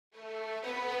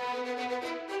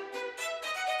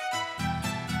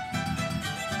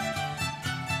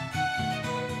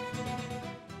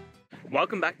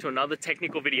Welcome back to another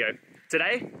technical video.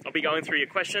 Today, I'll be going through your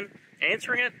question,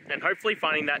 answering it, and hopefully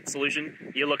finding that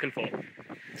solution you're looking for.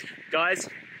 Guys,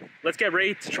 let's get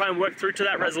ready to try and work through to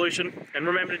that resolution, and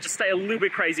remember to just stay a little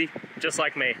bit crazy, just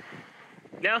like me.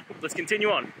 Now, let's continue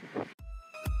on.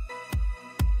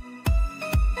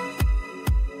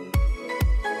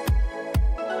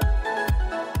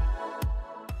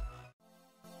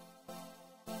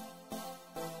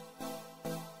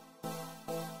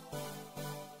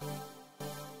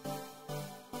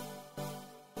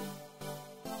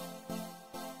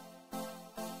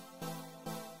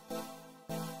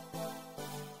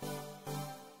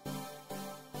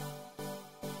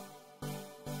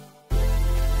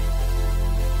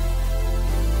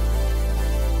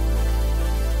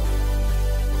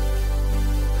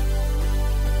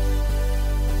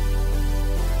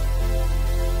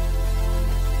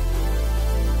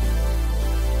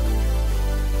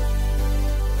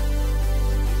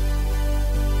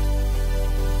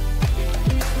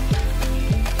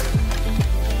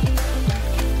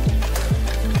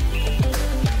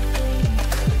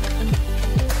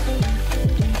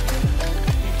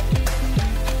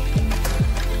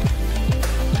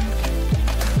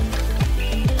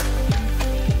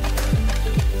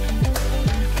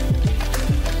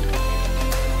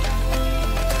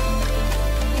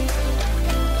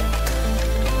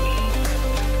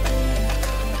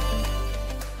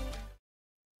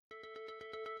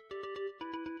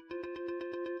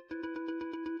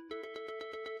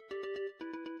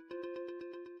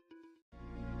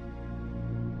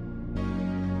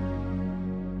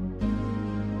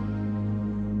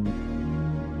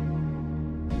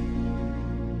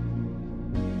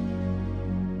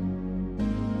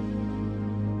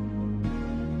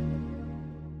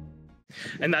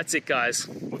 And that's it, guys.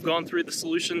 We've gone through the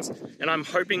solutions and I'm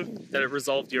hoping that it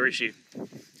resolved your issue.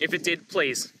 If it did,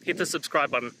 please hit the subscribe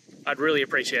button. I'd really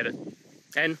appreciate it.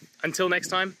 And until next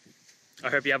time, I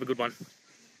hope you have a good one.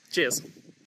 Cheers.